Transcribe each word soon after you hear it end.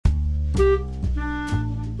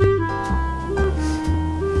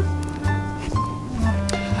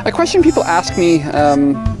A question people ask me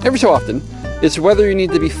every so often is whether you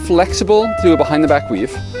need to be flexible to do a behind the back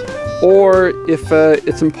weave, or if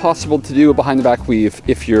it's impossible to do a behind the back weave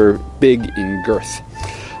if you're big in girth.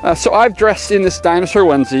 So I've dressed in this dinosaur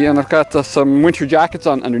onesie, and I've got some winter jackets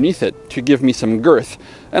on underneath it to give me some girth.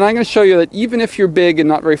 And I'm going to show you that even if you're big and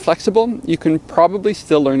not very flexible, you can probably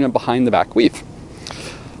still learn a behind the back weave.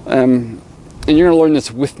 And you're going to learn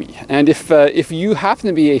this with me. And if you happen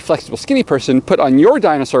to be a flexible skinny person, put on your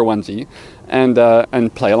dinosaur onesie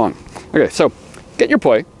and play along. Okay, so get your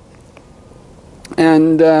poi,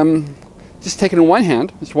 and just take it in one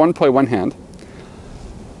hand. It's one poi, one hand.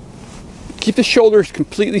 Keep the shoulders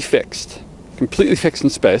completely fixed in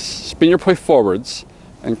space. Spin your poi forwards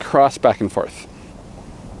and cross back and forth.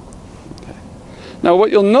 Okay. Now what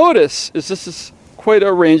you'll notice is this is quite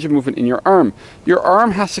a range of movement in your arm. Your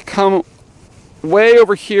arm has to come way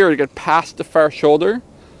over here to get past the far shoulder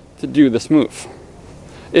to do this move.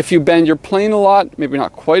 If you bend your plane a lot, maybe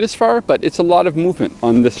not quite as far, but it's a lot of movement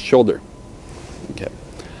on this shoulder. Okay.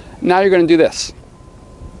 Now you're going to do this.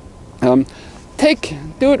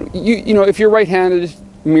 Do it, you know, if you're right-handed, just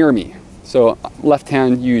mirror me. So left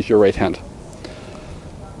hand, use your right hand.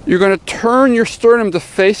 You're going to turn your sternum to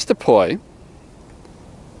face the poi.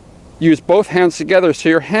 Use both hands together, so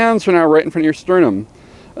your hands are now right in front of your sternum.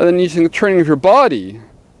 And then using the turning of your body,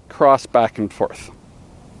 cross back and forth.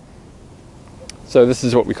 So this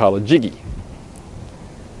is what we call a jiggy.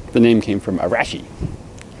 The name came from Arashi.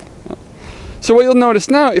 So what you'll notice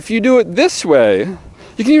now, if you do it this way,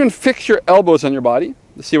 you can even fix your elbows on your body.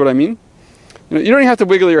 You see what I mean? You don't even have to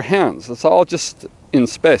wiggle your hands. It's all just in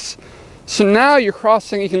space. So now you're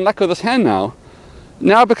crossing, you can let go of this hand now.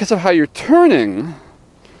 Now because of how you're turning,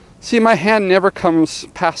 see, my hand never comes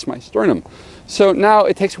past my sternum. So now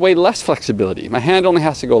it takes way less flexibility. My hand only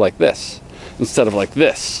has to go like this instead of like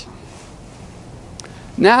this.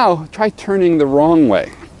 Now try turning the wrong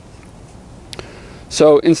way.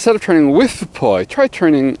 So instead of turning with the poi, try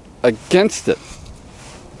turning against it,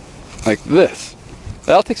 like this.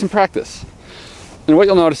 That'll take some practice. And what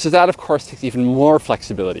you'll notice is that, of course, takes even more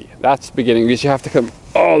flexibility. That's the beginning, because you have to come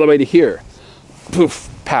all the way to here. Poof,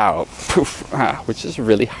 pow, poof, which is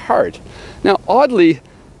really hard. Now, oddly,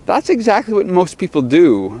 that's exactly what most people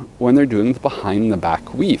do when they're doing the behind the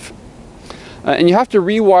back weave. And you have to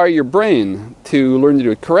rewire your brain to learn to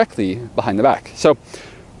do it correctly behind the back. So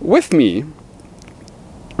with me,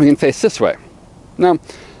 we can face this way. Now,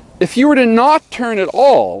 if you were to not turn at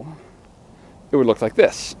all, it would look like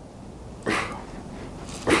this,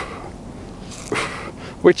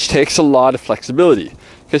 which takes a lot of flexibility,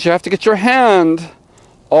 because you have to get your hand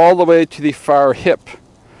all the way to the far hip,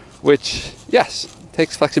 which, yes,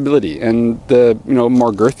 takes flexibility. And the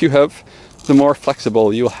more girth you have, the more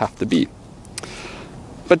flexible you'll have to be.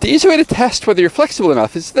 But the easy way to test whether you're flexible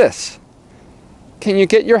enough is this. Can you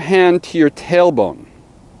get your hand to your tailbone?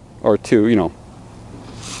 Or to,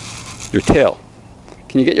 your tail.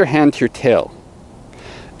 Can you get your hand to your tail?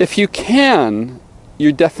 If you can,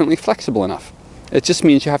 you're definitely flexible enough. It just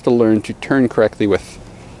means you have to learn to turn correctly with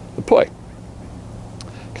the poi.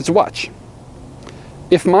 Because watch.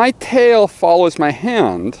 If my tail follows my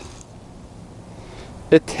hand,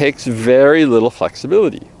 it takes very little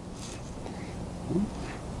flexibility.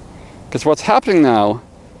 Because what's happening now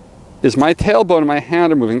is my tailbone and my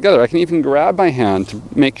hand are moving together. I can even grab my hand to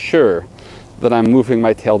make sure that I'm moving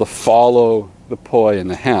my tail to follow the poi in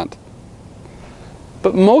the hand.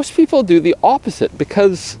 But most people do the opposite,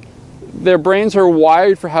 because their brains are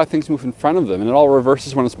wired for how things move in front of them, and it all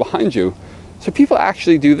reverses when it's behind you. So people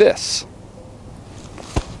actually do this,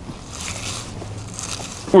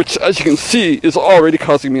 which, as you can see, is already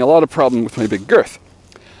causing me a lot of problem with my big girth.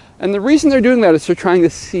 And the reason they're doing that is they're trying to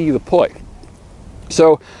see the poi.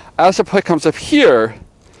 So as the poi comes up here,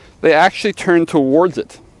 they actually turn towards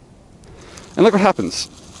it. And look what happens.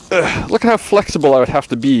 Look at how flexible I would have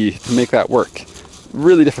to be to make that work.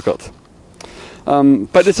 Really difficult.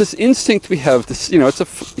 But it's this instinct we have, this,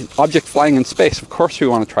 it's an object flying in space. Of course we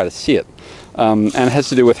want to try to see it. And it has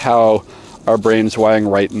to do with how our brain's wiring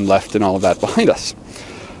right and left and all of that behind us.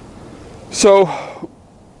 So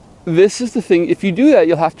this is the thing. If you do that,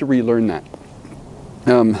 you'll have to relearn that.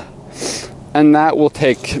 And that will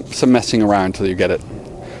take some messing around until you get it.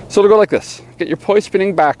 So it'll go like this. Get your poi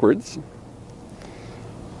spinning backwards.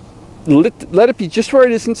 Let it be just where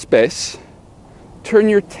it is in space. Turn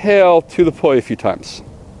your tail to the poi a few times.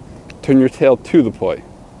 Turn your tail to the poi.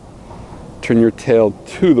 Turn your tail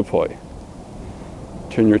to the poi.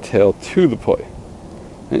 Turn your tail to the poi.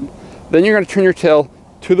 Right? Then you're going to turn your tail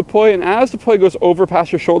to the poi, and as the poi goes over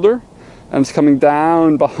past your shoulder and it's coming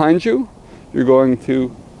down behind you, you're going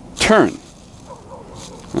to turn.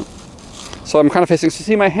 So I'm kind of facing, so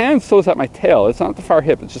see my hand still is at my tail. It's not the far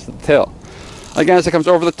hip, it's just the tail. Again, as it comes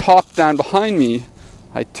over the top, down behind me,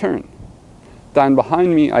 I turn. Down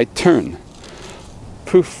behind me, I turn.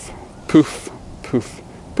 Poof, poof, poof,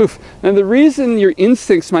 poof. Now the reason your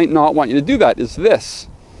instincts might not want you to do that is this.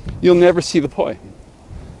 You'll never see the poi.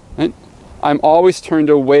 Right? I'm always turned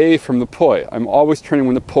away from the poi. I'm always turning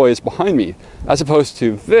when the poi is behind me, as opposed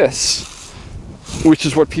to this, which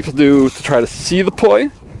is what people do to try to see the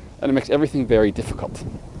poi, and it makes everything very difficult.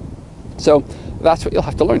 So that's what you'll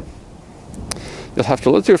have to learn. You'll have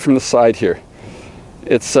to, let's do it from the side here.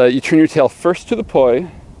 It's you turn your tail first to the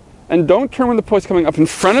poi, and don't turn when the poi's coming up in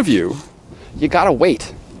front of you. You gotta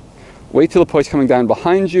wait. Wait till the poi's coming down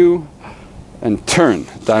behind you, and turn.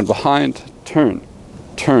 Down behind, turn,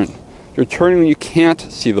 turn. You're turning when you can't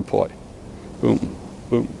see the poi. Boom,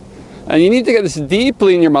 boom. And you need to get this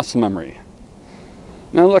deeply in your muscle memory.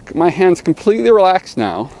 Now look, my hand's completely relaxed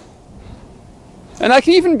now. And I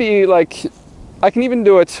can even be like, I can even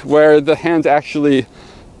do it where the hand's actually,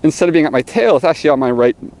 instead of being at my tail, it's actually on my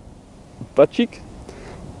right butt cheek.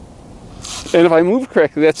 And if I move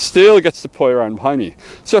correctly, that still gets the poi around behind me.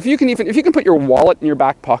 So if you can put your wallet in your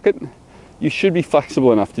back pocket, you should be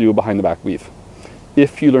flexible enough to do a behind the back weave,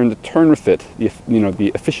 if you learn to turn with it,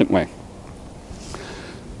 the efficient way.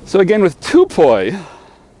 So again, with two poi,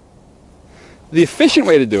 the efficient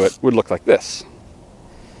way to do it would look like this.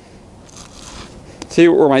 See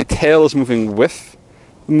where my tail is moving with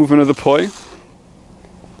the movement of the poi?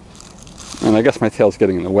 And I guess my tail's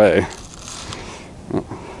getting in the way.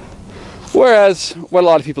 Whereas, what a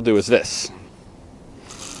lot of people do is this.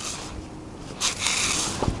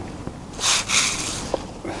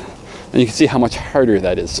 And you can see how much harder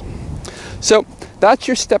that is. So that's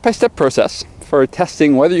your step-by-step process for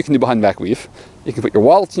testing whether you can do behind the back weave. You can put your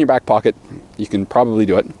wallets in your back pocket. You can probably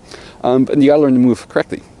do it. And you gotta learn to move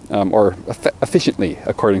correctly, or efficiently,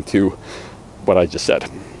 according to what I just said.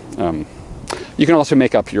 You can also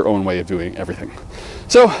make up your own way of doing everything.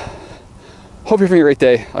 So, hope you're having a great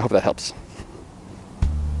day. I hope that helps.